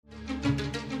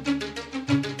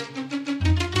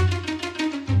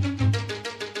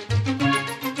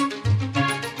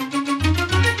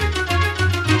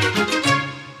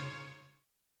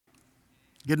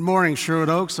Good morning, Sherwood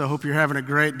Oaks. I hope you're having a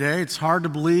great day. It's hard to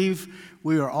believe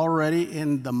we are already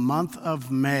in the month of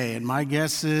May. And my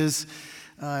guess is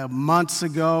months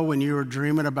ago when you were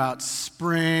dreaming about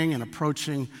spring and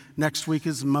approaching next week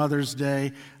is Mother's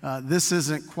Day, this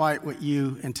isn't quite what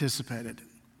you anticipated.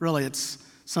 Really, it's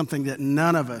something that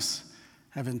none of us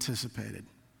have anticipated.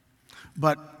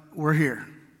 But we're here.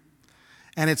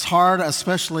 And it's hard,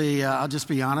 especially, I'll just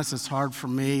be honest, it's hard for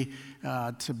me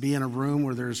to be in a room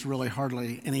where there's really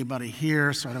hardly anybody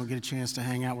here, so I don't get a chance to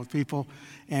hang out with people.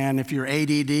 And if you're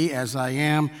ADD, as I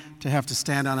am, to have to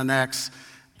stand on an X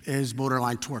is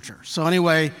borderline torture. So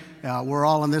anyway, we're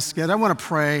all in this together. I want to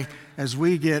pray as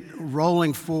we get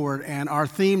rolling forward. And our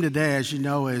theme today, as you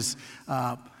know, is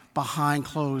behind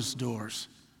closed doors.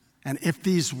 And if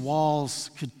these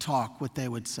walls could talk, what they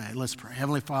would say. Let's pray.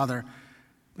 Heavenly Father,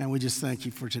 man, we just thank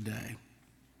you for today.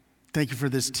 Thank you for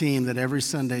this team that every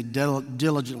Sunday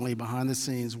diligently behind the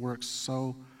scenes works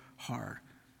so hard.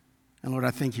 And Lord,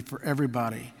 I thank you for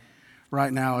everybody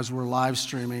right now as we're live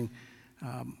streaming.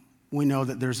 We know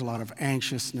that there's a lot of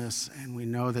anxiousness and we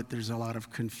know that there's a lot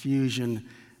of confusion,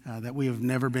 that we have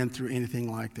never been through anything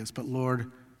like this. But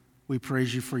Lord, we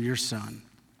praise you for your Son.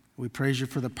 We praise you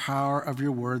for the power of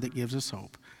your word that gives us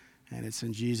hope. And it's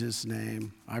in Jesus'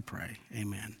 name I pray.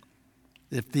 Amen.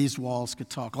 If these walls could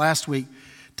talk. Last week,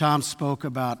 Tom spoke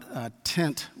about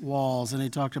tent walls, and he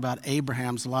talked about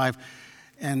Abraham's life.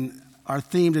 And our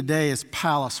theme today is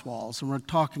palace walls, and we're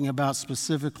talking about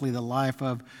specifically the life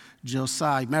of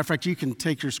Josiah. Matter of fact, you can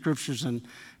take your scriptures and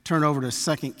turn over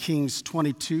to 2 Kings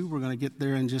 22. We're going to get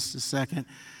there in just a second.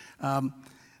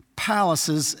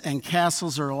 Palaces and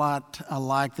castles are a lot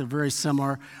alike. They're very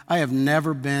similar. I have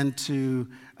never been to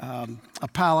a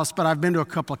palace, but I've been to a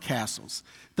couple of castles.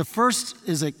 The first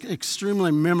is an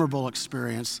extremely memorable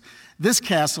experience. This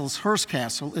castle is Hearst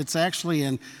Castle. It's actually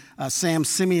in San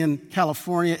Simeon,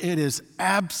 California. It is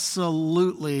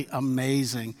absolutely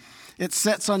amazing. It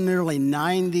sits on nearly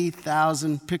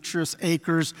 90,000 picturesque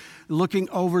acres looking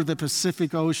over the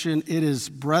Pacific Ocean. It is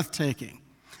breathtaking.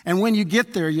 And when you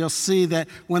get there, you'll see that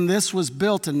when this was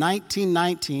built in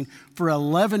 1919 for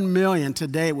 $11 million,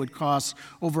 today it would cost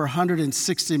over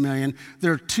 $160 million.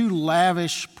 There are two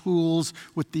lavish pools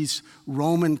with these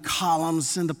Roman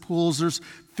columns in the pools. There's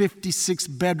 56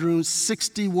 bedrooms,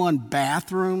 61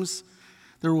 bathrooms.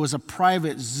 There was a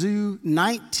private zoo,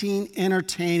 19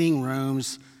 entertaining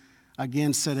rooms,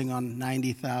 again sitting on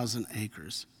 90,000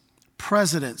 acres.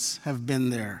 Presidents have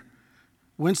been there.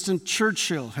 Winston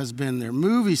Churchill has been there.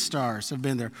 Movie stars have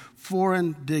been there.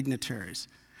 Foreign dignitaries.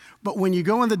 But when you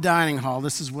go in the dining hall,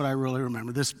 this is what I really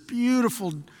remember. This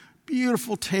beautiful,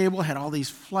 beautiful table had all these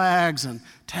flags and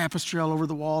tapestry all over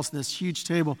the walls. And this huge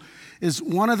table is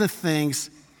one of the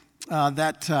things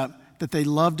that they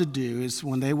love to do is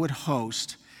when they would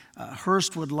host.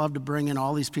 Hearst would love to bring in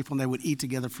all these people and they would eat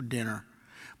together for dinner.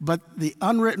 But the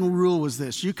unwritten rule was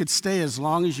this. You could stay as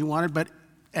long as you wanted, but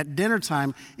at dinner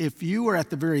time, if you were at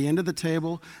the very end of the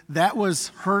table, that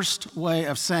was Hearst's way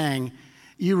of saying,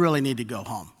 you really need to go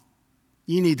home.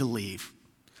 You need to leave.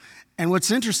 And what's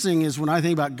interesting is when I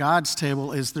think about God's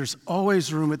table is there's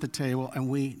always room at the table and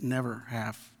we never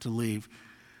have to leave.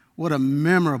 What a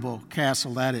memorable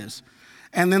castle that is.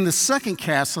 And then the second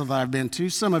castle that I've been to,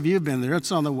 some of you have been there, it's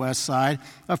on the west side.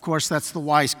 Of course, that's the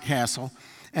White Castle.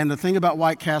 And the thing about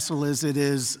White Castle is it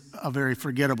is a very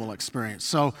forgettable experience.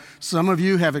 So some of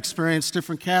you have experienced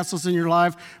different castles in your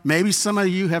life. Maybe some of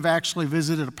you have actually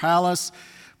visited a palace,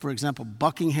 for example,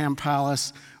 Buckingham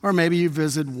Palace, or maybe you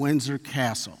visited Windsor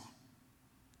Castle.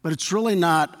 But it's really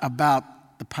not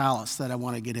about the palace that I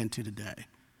want to get into today.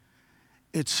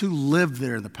 It's who lived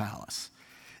there in the palace.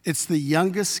 It's the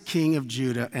youngest king of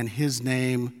Judah, and his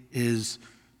name is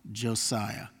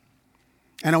Josiah.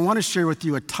 And I want to share with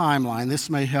you a timeline. This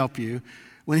may help you.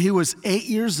 When he was 8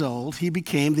 years old, he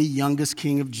became the youngest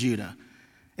king of Judah.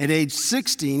 At age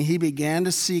 16, he began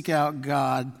to seek out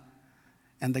God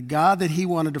and the God that he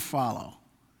wanted to follow.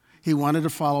 He wanted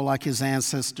to follow like his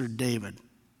ancestor David.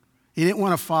 He didn't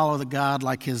want to follow the God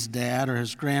like his dad or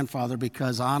his grandfather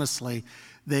because honestly,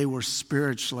 they were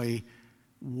spiritually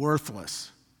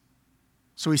worthless.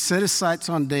 So he set his sights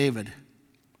on David.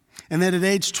 And then at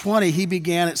age 20, he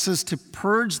began, it says, to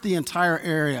purge the entire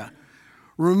area,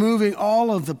 removing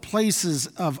all of the places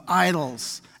of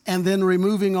idols, and then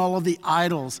removing all of the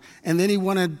idols. And then he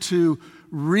wanted to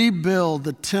rebuild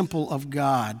the temple of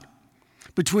God.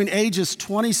 Between ages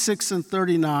 26 and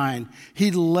 39,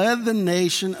 he led the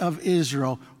nation of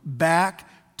Israel back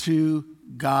to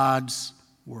God's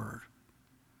word.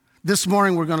 This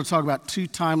morning, we're going to talk about two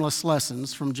timeless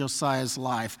lessons from Josiah's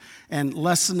life. And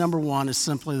lesson number one is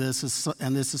simply this,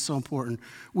 and this is so important.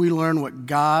 We learn what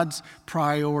God's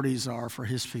priorities are for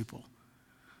his people.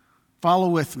 Follow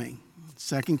with me.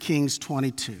 2 Kings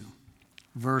 22,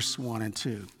 verse 1 and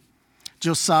 2.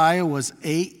 Josiah was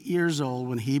 8 years old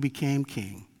when he became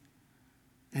king,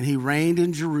 and he reigned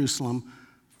in Jerusalem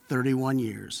 31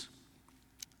 years.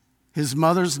 His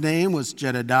mother's name was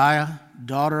Jedidiah,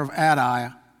 daughter of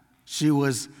Adiah. She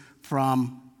was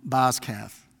from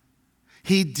Bozkath.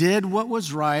 He did what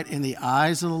was right in the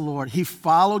eyes of the Lord. He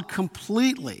followed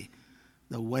completely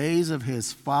the ways of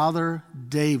his father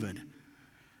David,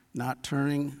 not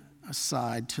turning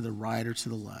aside to the right or to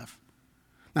the left.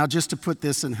 Now, just to put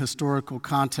this in historical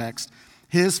context,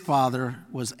 his father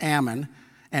was Ammon,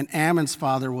 and Ammon's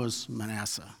father was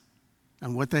Manasseh.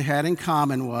 And what they had in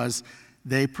common was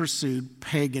they pursued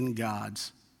pagan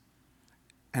gods.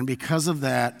 And because of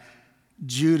that,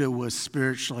 Judah was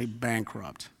spiritually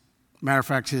bankrupt. Matter of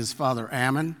fact, his father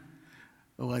Ammon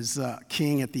was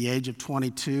king at the age of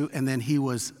 22, and then he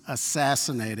was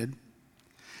assassinated.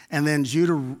 And then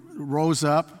Judah rose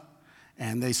up,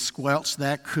 and they squelched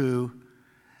that coup,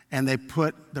 and they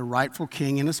put the rightful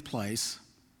king in his place.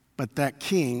 But that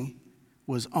king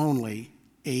was only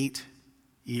 8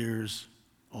 years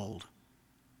old.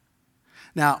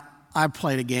 Now, I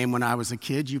played a game when I was a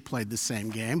kid. You played the same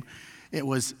game. It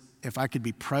was if I could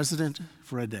be president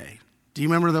for a day. Do you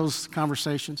remember those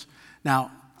conversations?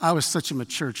 Now, I was such a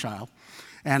mature child,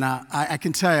 and I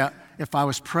can tell you, if I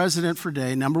was president for a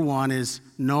day, number one is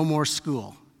no more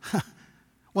school.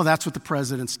 Well, that's what the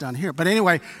president's done here. But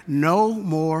anyway, no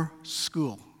more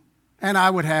school. And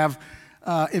I would have,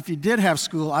 if you did have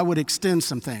school, I would extend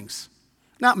some things.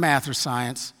 Not math or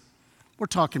science. We're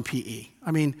talking PE. I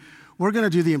mean, we're going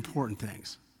to do the important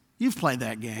things. You've played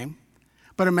that game.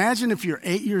 But imagine if you're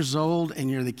 8 years old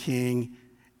and you're the king,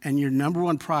 and your number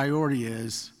one priority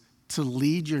is to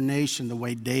lead your nation the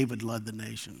way David led the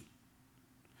nation.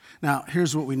 Now,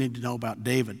 here's what we need to know about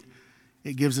David.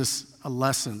 It gives us a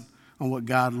lesson on what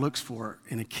God looks for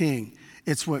in a king.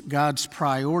 It's what God's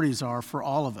priorities are for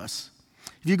all of us.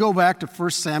 If you go back to 1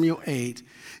 Samuel 8,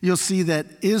 you'll see that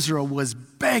Israel was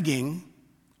begging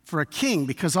for a king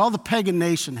because all the pagan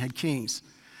nation had kings.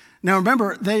 Now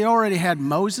remember, they already had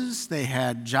Moses, they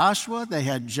had Joshua, they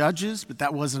had judges, but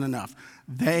that wasn't enough.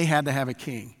 They had to have a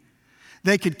king.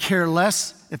 They could care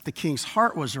less if the king's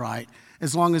heart was right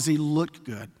as long as he looked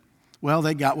good. Well,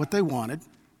 they got what they wanted.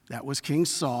 That was King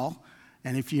Saul.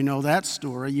 And if you know that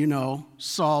story, you know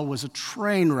Saul was a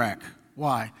train wreck.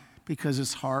 Why? Because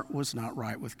his heart was not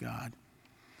right with God.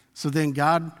 So then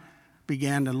God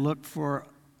began to look for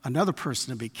another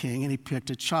person to be king, and he picked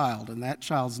a child. And that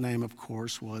child's name, of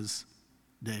course, was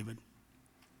David.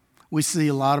 We see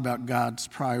a lot about God's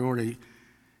priority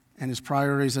and his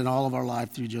priorities in all of our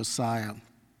life through Josiah.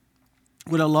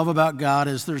 What I love about God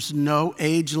is there's no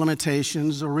age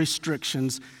limitations or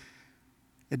restrictions.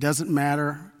 It doesn't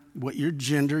matter what your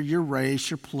gender, your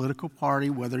race, your political party,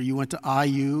 whether you went to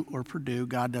IU or Purdue,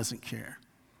 God doesn't care.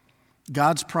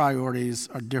 God's priorities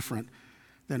are different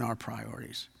than our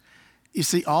priorities. You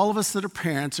see, all of us that are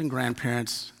parents and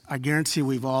grandparents, I guarantee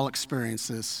we've all experienced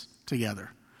this together.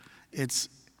 It's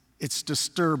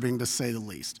disturbing, to say the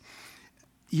least.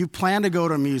 You plan to go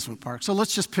to an amusement park, so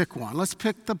let's just pick one. Let's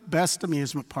pick the best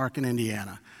amusement park in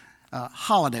Indiana,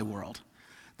 Holiday World.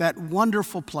 That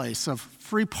wonderful place of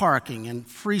free parking and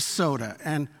free soda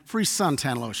and free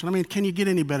suntan lotion. I mean, can you get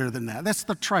any better than that? That's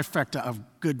the trifecta of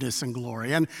goodness and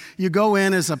glory. And you go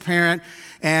in as a parent,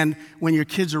 and when your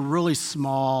kids are really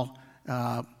small,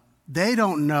 they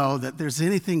don't know that there's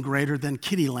anything greater than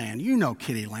Kittyland. You know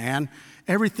Kittyland.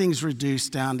 Everything's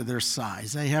reduced down to their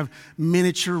size. They have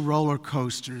miniature roller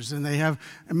coasters, and they have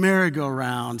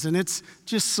merry-go-rounds, and it's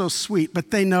just so sweet,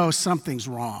 but they know something's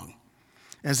wrong.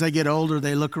 As they get older,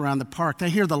 they look around the park. They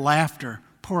hear the laughter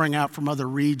pouring out from other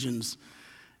regions,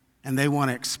 and they want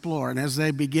to explore. And as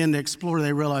they begin to explore,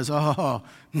 they realize, oh,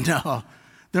 no,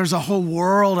 there's a whole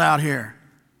world out here.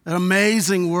 An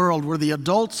amazing world where the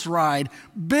adults ride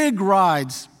big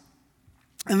rides.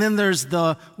 And then there's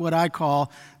what I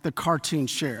call the cartoon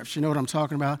sheriffs. You know what I'm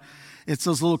talking about? It's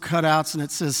those little cutouts, and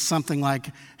it says something like,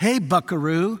 hey,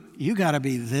 buckaroo, you got to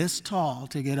be this tall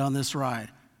to get on this ride.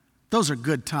 Those are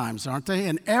good times, aren't they?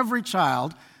 And every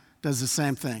child does the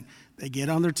same thing. They get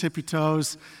on their tippy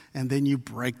toes, and then you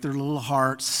break their little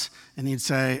hearts, and you'd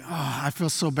say, oh, I feel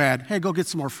so bad. Hey, go get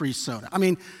some more free soda. I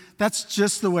mean, that's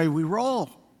just the way we roll.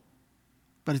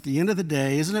 But at the end of the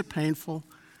day, isn't it painful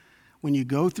when you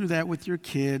go through that with your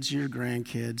kids, your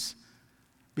grandkids,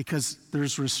 because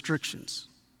there's restrictions,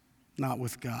 not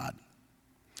with God.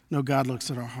 No, God looks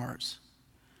at our hearts.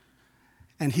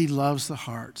 And he loves the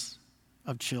hearts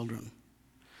of children.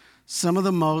 Some of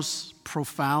the most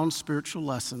profound spiritual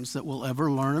lessons that we'll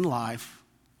ever learn in life,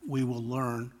 we will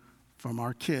learn from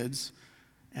our kids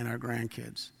and our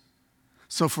grandkids.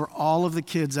 So for all of the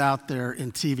kids out there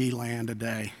in TV land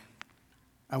today,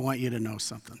 I want you to know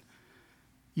something.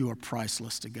 You are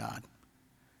priceless to God,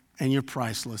 and you're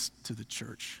priceless to the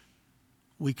church.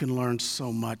 We can learn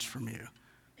so much from you.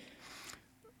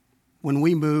 When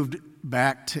we moved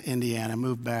back to Indiana,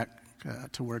 moved back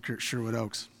to work here at Sherwood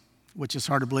Oaks, which is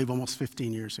hard to believe, almost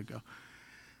 15 years ago.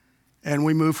 And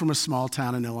we moved from a small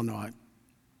town in Illinois.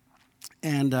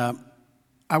 And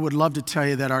I would love to tell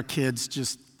you that our kids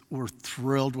just were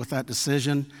thrilled with that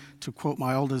decision. To quote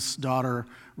my oldest daughter,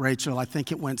 Rachel, I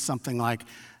think it went something like,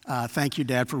 thank you,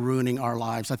 Dad, for ruining our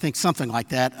lives. I think something like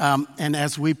that. And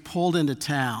as we pulled into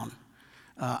town,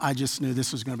 I just knew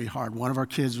this was going to be hard. One of our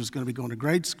kids was going to be going to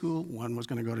grade school. One was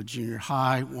going to go to junior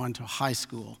high, one to high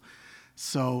school.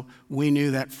 So we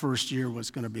knew that first year was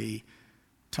going to be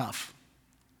tough.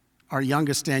 Our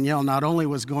youngest, Danielle, not only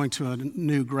was going to a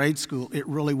new grade school, it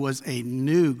really was a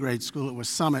new grade school. It was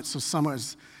Summit, so Summit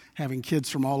was having kids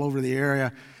from all over the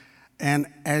area. And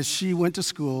as she went to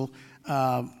school,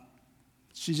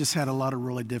 she just had a lot of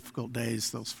really difficult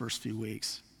days those first few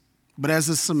weeks. But as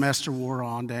the semester wore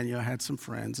on, Danielle had some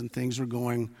friends, and things were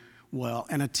going well.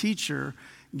 And a teacher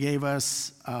gave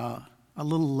us a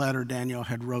little letter Danielle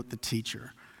had wrote the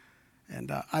teacher.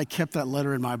 And I kept that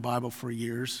letter in my Bible for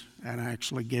years, and I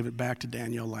actually gave it back to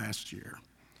Danielle last year.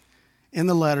 In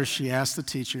the letter, she asked the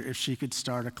teacher if she could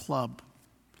start a club.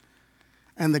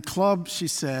 And the club, she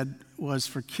said, was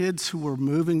for kids who were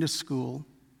moving to school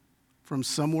from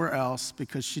somewhere else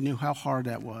because she knew how hard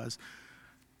that was,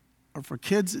 or for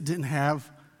kids that didn't have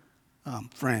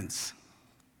friends.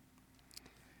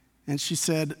 And she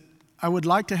said, I would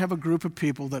like to have a group of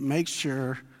people that make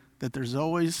sure that there's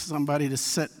always somebody to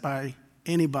sit by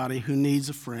anybody who needs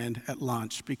a friend at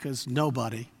lunch, because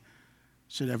nobody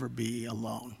should ever be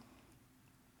alone.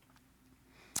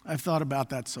 I've thought about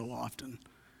that so often,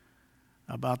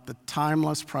 about the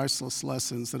timeless, priceless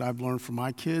lessons that I've learned from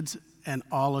my kids, and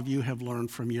all of you have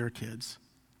learned from your kids.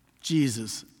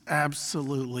 Jesus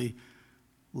absolutely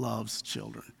loves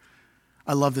children.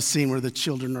 I love the scene where the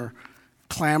children are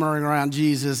clamoring around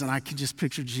Jesus, and I can just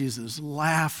picture Jesus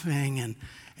laughing,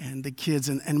 and the kids,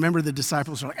 and remember the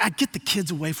disciples are like, I get the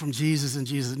kids away from Jesus, and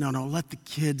Jesus, no, let the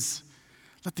kids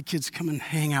come and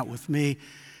hang out with me.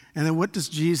 And then what does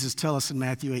Jesus tell us in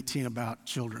Matthew 18 about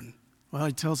children? Well,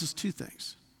 he tells us two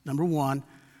things. Number one,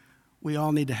 we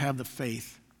all need to have the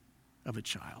faith of a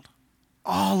child.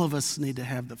 All of us need to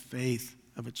have the faith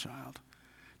of a child.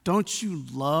 Don't you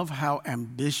love how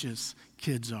ambitious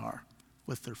kids are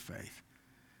with their faith?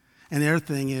 And the other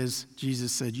thing is,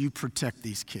 Jesus said, you protect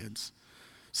these kids.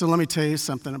 So let me tell you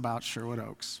something about Sherwood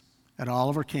Oaks. At all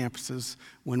of our campuses,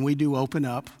 when we do open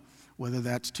up, whether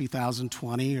that's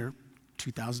 2020 or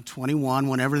 2021,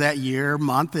 whenever that year,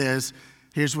 month is,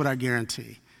 here's what I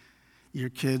guarantee. Your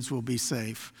kids will be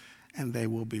safe and they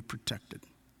will be protected.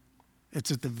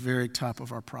 It's at the very top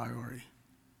of our priority.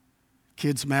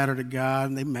 Kids matter to God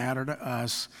and they matter to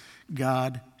us.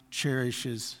 God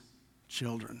cherishes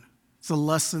children. It's a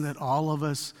lesson that all of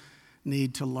us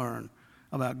need to learn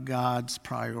about God's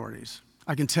priorities.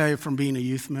 I can tell you from being a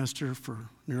youth minister for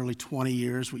nearly 20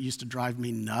 years, what used to drive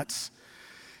me nuts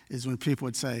is when people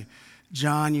would say,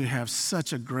 John, you have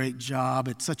such a great job.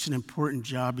 It's such an important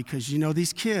job because,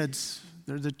 these kids,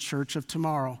 they're the church of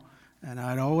tomorrow. And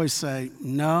I'd always say,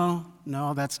 no,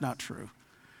 that's not true.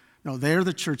 No, they're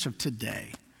the church of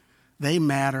today. They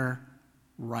matter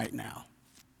right now.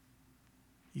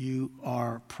 You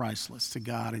are priceless to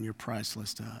God and you're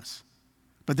priceless to us.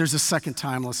 But there's a second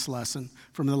timeless lesson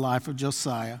from the life of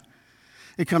Josiah.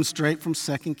 It comes straight from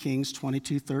 2 Kings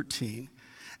 22:13.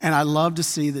 And I love to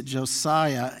see that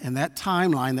Josiah, in that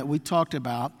timeline that we talked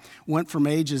about, went from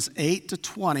ages 8 to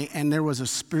 20, and there was a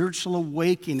spiritual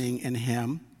awakening in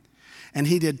him. And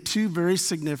he did two very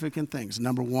significant things.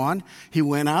 Number one, he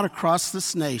went out across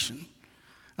this nation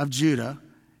of Judah,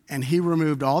 and he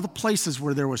removed all the places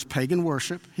where there was pagan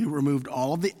worship. He removed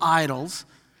all of the idols.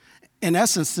 In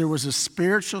essence, there was a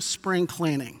spiritual spring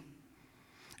cleaning.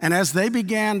 And as they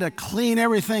began to clean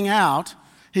everything out,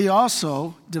 he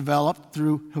also developed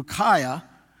through Hilkiah,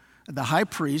 the high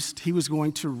priest, he was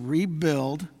going to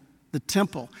rebuild the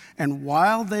temple. And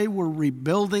while they were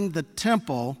rebuilding the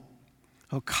temple,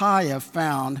 Hilkiah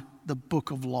found the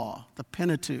book of law, the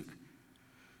Pentateuch.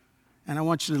 And I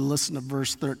want you to listen to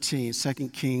verse 13, 2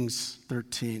 Kings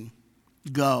 13.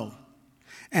 Go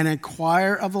and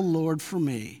inquire of the Lord for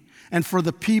me and for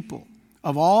the people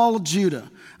of all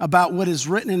Judah about what is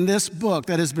written in this book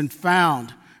that has been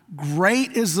found.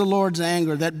 Great is the Lord's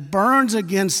anger that burns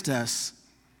against us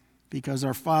because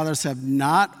our fathers have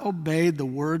not obeyed the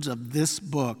words of this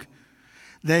book.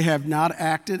 They have not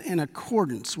acted in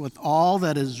accordance with all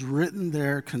that is written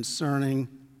there concerning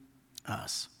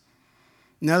us.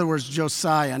 In other words,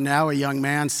 Josiah, now a young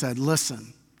man, said,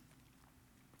 listen,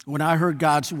 when I heard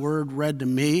God's word read to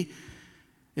me,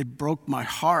 it broke my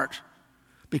heart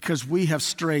because we have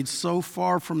strayed so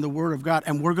far from the word of God,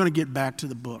 and we're going to get back to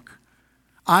the book.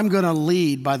 I'm going to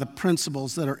lead by the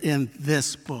principles that are in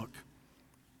this book.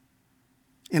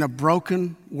 In a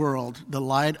broken world, the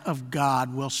light of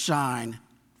God will shine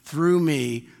through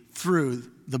me, through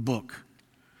the book.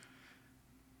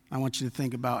 I want you to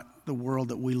think about the world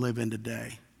that we live in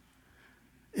today.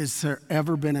 Is there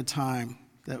ever been a time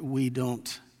that we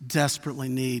don't desperately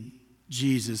need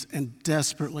Jesus and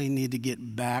desperately need to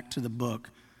get back to the book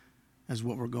as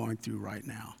what we're going through right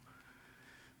now?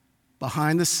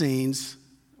 Behind the scenes,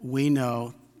 we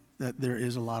know that there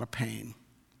is a lot of pain.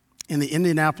 In the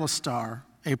Indianapolis Star,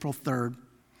 April 3rd,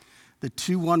 the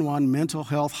 211 mental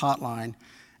health hotline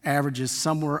averages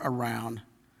somewhere around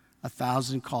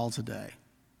 1,000 calls a day.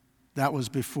 That was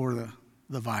before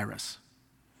the virus.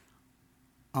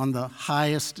 On the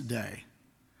highest day,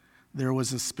 there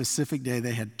was a specific day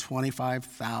they had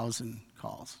 25,000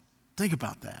 calls. Think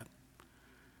about that.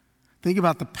 Think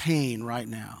about the pain right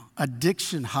now.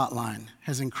 Addiction hotline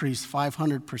has increased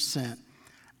 500%.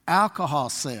 Alcohol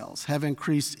sales have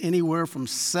increased anywhere from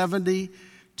 70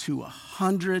 to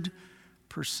 100%.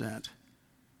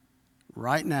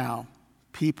 Right now,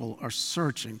 people are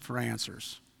searching for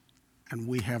answers, and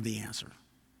we have the answer.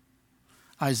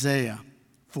 Isaiah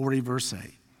 40, verse 8.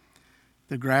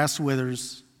 The grass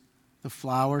withers, the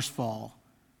flowers fall,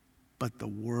 but the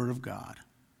word of God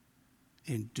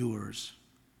endures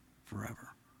forever.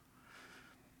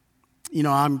 You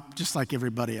know, I'm just like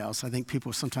everybody else. I think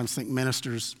people sometimes think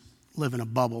ministers live in a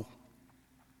bubble.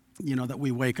 You know, that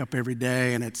we wake up every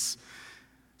day and it's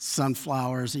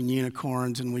sunflowers and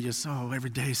unicorns and we just, every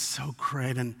day is so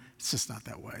great. And it's just not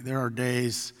that way. There are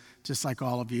days, just like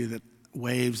all of you, that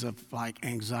waves of like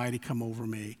anxiety come over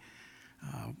me.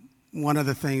 One of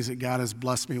the things that God has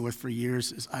blessed me with for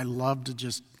years is I love to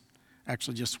just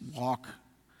walk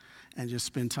and just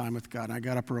spend time with God. And I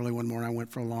got up early one morning, I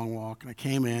went for a long walk, and I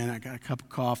came in, I got a cup of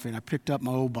coffee, and I picked up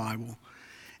my old Bible.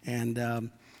 And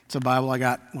it's a Bible I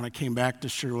got when I came back to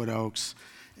Sherwood Oaks.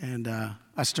 And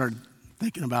I started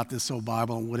thinking about this old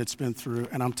Bible and what it's been through.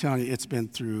 And I'm telling you, it's been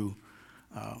through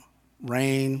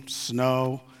rain,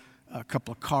 snow, a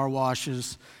couple of car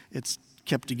washes. It's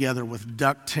kept together with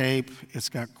duct tape. It's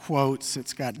got quotes.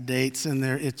 It's got dates in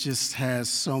there. It just has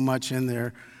so much in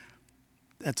there.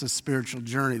 That's a spiritual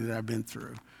journey that I've been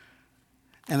through.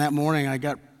 And that morning I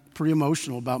got pretty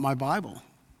emotional about my Bible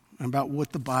and about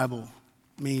what the Bible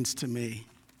means to me.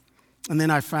 And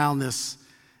then I found this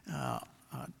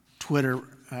Twitter,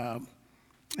 and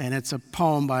it's a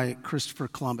poem by Christopher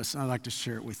Columbus, and I'd like to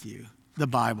share it with you. The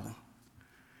Bible.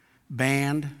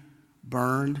 Banned,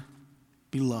 burned,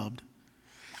 beloved.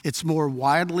 It's more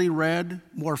widely read,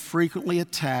 more frequently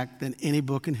attacked than any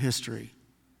book in history.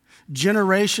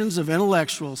 Generations of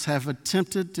intellectuals have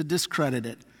attempted to discredit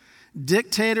it.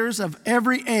 Dictators of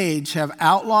every age have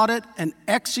outlawed it and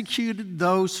executed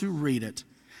those who read it.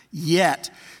 Yet,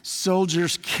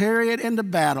 soldiers carry it into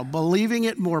battle, believing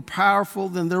it more powerful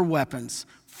than their weapons.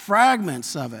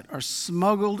 Fragments of it are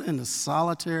smuggled into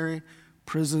solitary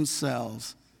prison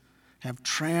cells, have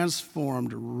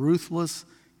transformed ruthless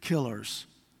killers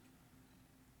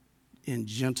in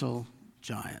gentle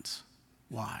giants.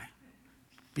 Why?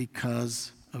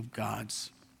 Because of God's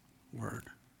word.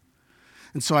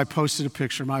 And so I posted a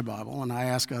picture of my Bible, and I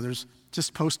asked others,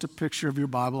 just post a picture of your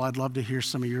Bible. I'd love to hear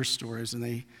some of your stories. And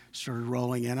they started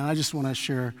rolling in. And I just want to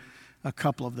share a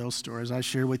couple of those stories. I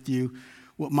share with you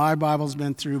what my Bible's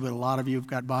been through, but a lot of you have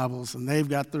got Bibles, and they've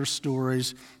got their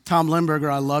stories. Tom Limberger,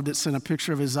 I loved it, sent a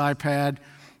picture of his iPad,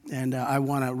 and I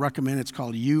want to recommend it's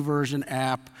called YouVersion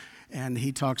app, and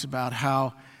he talks about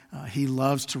how he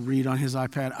loves to read on his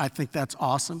iPad. I think that's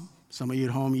awesome. Some of you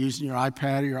at home using your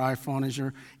iPad or your iPhone as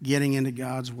you're getting into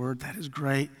God's Word. That is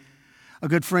great. A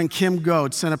good friend, Kim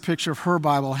Goad, sent a picture of her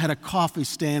Bible, had a coffee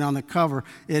stain on the cover.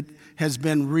 It has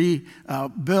been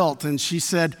rebuilt, and she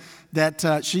said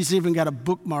that she's even got a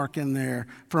bookmark in there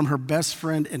from her best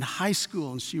friend in high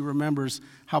school, and she remembers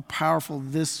how powerful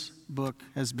this book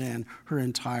has been her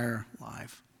entire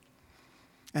life.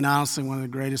 And honestly, one of the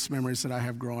greatest memories that I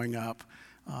have growing up,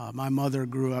 my mother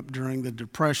grew up during the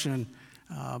Depression.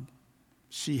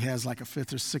 She has like a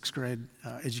 5th or 6th grade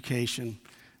education.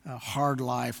 hard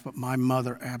life, but my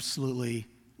mother absolutely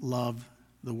loved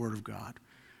the Word of God.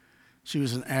 She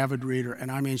was an avid reader,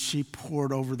 and I mean, she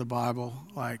poured over the Bible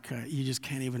like you just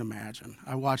can't even imagine.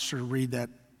 I watched her read that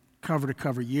cover to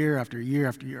cover year after year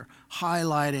after year,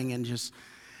 highlighting and just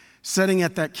sitting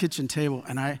at that kitchen table.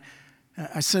 And I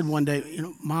said one day,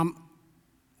 Mom,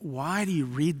 why do you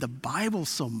read the Bible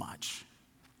so much?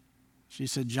 She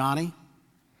said, Johnny,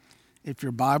 if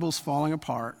your Bible's falling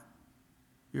apart,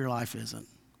 your life isn't.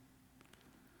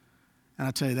 And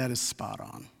I tell you, that is spot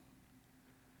on.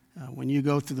 When you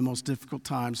go through the most difficult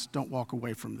times, don't walk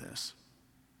away from this.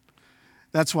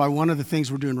 That's why one of the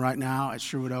things we're doing right now at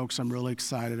Sherwood Oaks, I'm really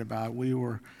excited about. We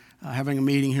were having a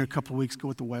meeting here a couple of weeks ago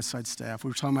with the Westside staff. We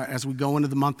were talking about, as we go into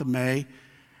the month of May,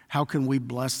 how can we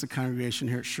bless the congregation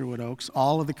here at Sherwood Oaks,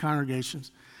 all of the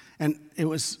congregations. And it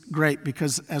was great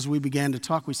because as we began to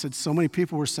talk, we said so many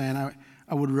people were saying,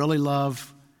 I would really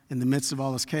love, in the midst of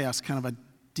all this chaos, kind of a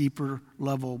deeper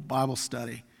level Bible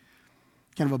study,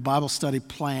 kind of a Bible study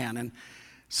plan. And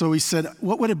so we said,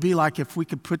 what would it be like if we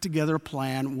could put together a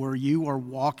plan where you are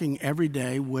walking every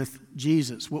day with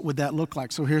Jesus? What would that look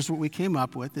like? So here's what we came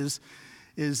up with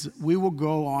is we will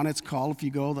go on, it's called, if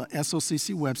you go to the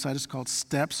SOCC website, it's called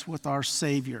Steps with Our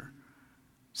Savior.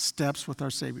 Steps with Our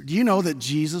Savior. Do you know that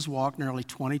Jesus walked nearly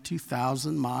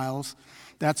 22,000 miles?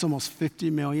 That's almost 50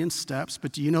 million steps.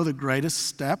 But do you know the greatest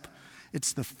step?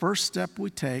 It's the first step we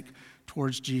take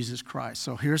towards Jesus Christ.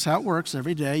 So here's how it works.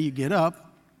 Every day you get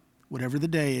up, whatever the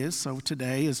day is. So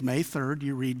today is May 3rd.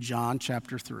 You read John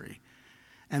chapter 3.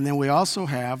 And then we also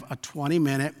have a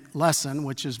 20-minute lesson,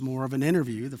 which is more of an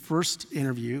interview. The first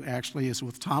interview actually is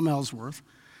with Tom Ellsworth.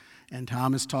 And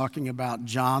Tom is talking about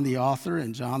John the author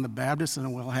and John the Baptist.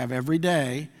 And we'll have every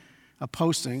day a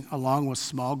posting along with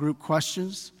small group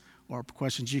questions or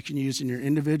questions you can use in your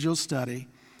individual study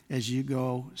as you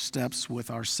go steps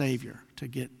with our Savior to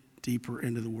get deeper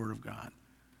into the Word of God.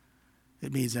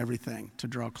 It means everything to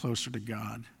draw closer to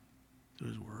God, to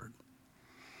His Word.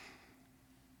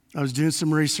 I was doing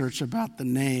some research about the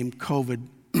name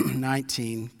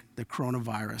COVID-19, the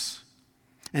coronavirus.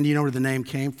 And you know where the name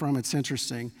came from? It's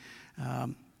interesting.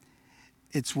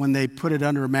 It's when they put it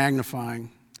under a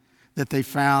magnifying that they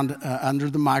found under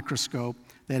the microscope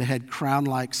that it had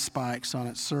crown-like spikes on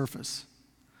its surface.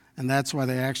 And that's why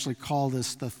they actually call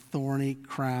this the thorny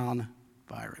crown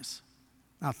virus.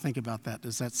 Now think about that.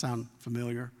 Does that sound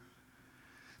familiar?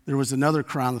 There was another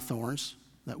crown of thorns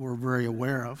that we're very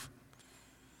aware of.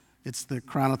 It's the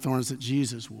crown of thorns that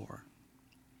Jesus wore.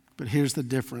 But here's the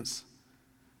difference.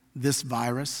 This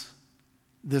virus,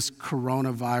 this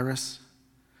coronavirus,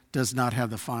 does not have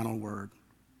the final word.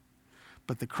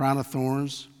 But the crown of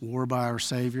thorns worn by our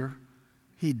Savior,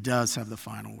 He does have the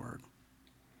final word.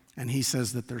 And He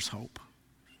says that there's hope.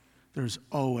 There's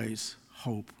always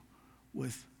hope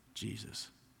with Jesus.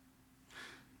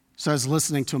 So I was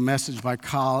listening to a message by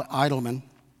Kyle Idleman,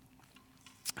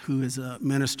 who is a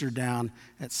minister down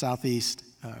at Southeast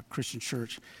Christian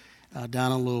Church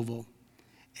down in Louisville.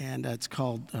 And it's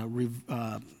called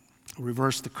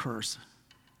Reverse the Curse.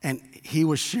 And he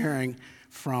was sharing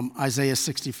from Isaiah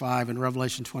 65 and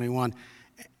Revelation 21.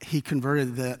 He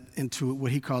converted that into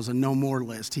what he calls a no more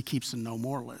list. He keeps a no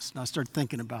more list. And I started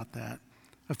thinking about that.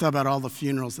 I've thought about all the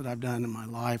funerals that I've done in my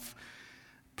life,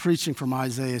 preaching from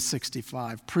Isaiah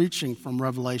 65, preaching from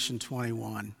Revelation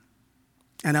 21.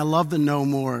 And I love the no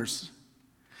mores.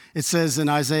 It says in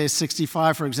Isaiah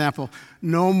 65, for example,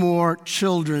 no more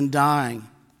children dying,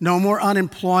 no more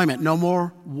unemployment, no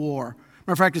more war.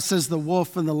 Matter of fact, it says the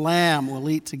wolf and the lamb will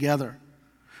eat together.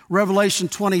 Revelation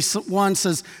 21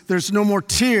 says there's no more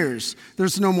tears,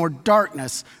 there's no more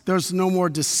darkness, there's no more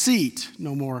deceit,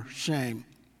 no more shame.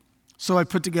 So I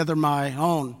put together my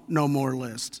own no more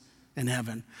list in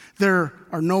heaven. There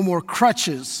are no more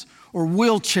crutches or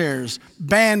wheelchairs,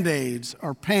 Band-Aids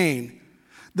or pain.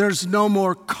 There's no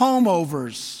more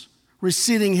comb-overs,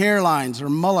 receding hairlines or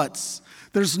mullets.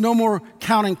 There's no more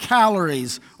counting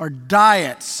calories or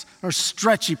diets or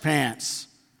stretchy pants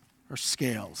or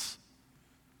scales.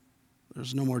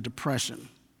 There's no more depression,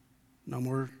 no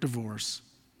more divorce,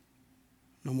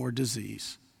 no more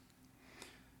disease.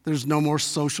 There's no more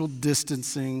social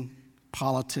distancing,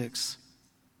 politics.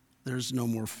 There's no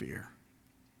more fear.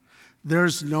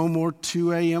 There's no more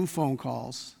 2 a.m. phone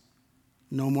calls,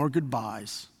 no more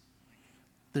goodbyes.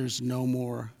 There's no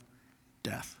more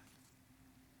death.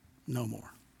 No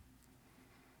more.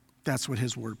 That's what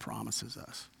His Word promises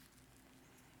us.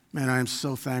 Man, I am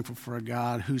so thankful for a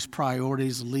God whose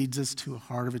priorities leads us to a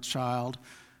heart of a child.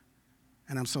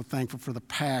 And I'm so thankful for the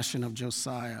passion of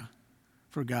Josiah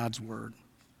for God's Word,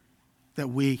 that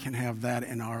we can have that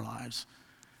in our lives,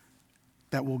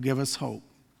 that will give us hope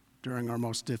during our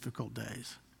most difficult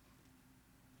days.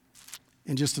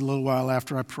 In just a little while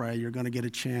after I pray, you're going to get a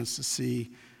chance to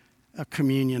see a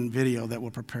communion video that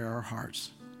will prepare our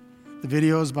hearts. The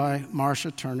video is by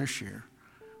Marcia Turner Shear.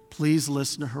 Please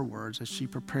listen to her words as she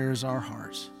prepares our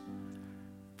hearts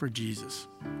for Jesus.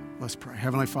 Let's pray.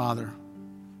 Heavenly Father,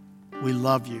 we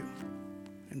love you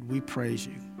and we praise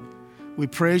you. We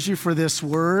praise you for this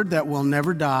word that will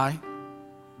never die,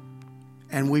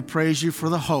 and we praise you for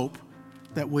the hope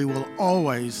that we will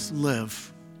always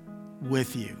live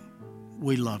with you.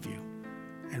 We love you,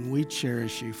 and we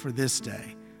cherish you for this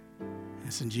day.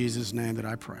 It's in Jesus' name that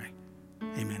I pray.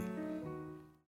 Amen.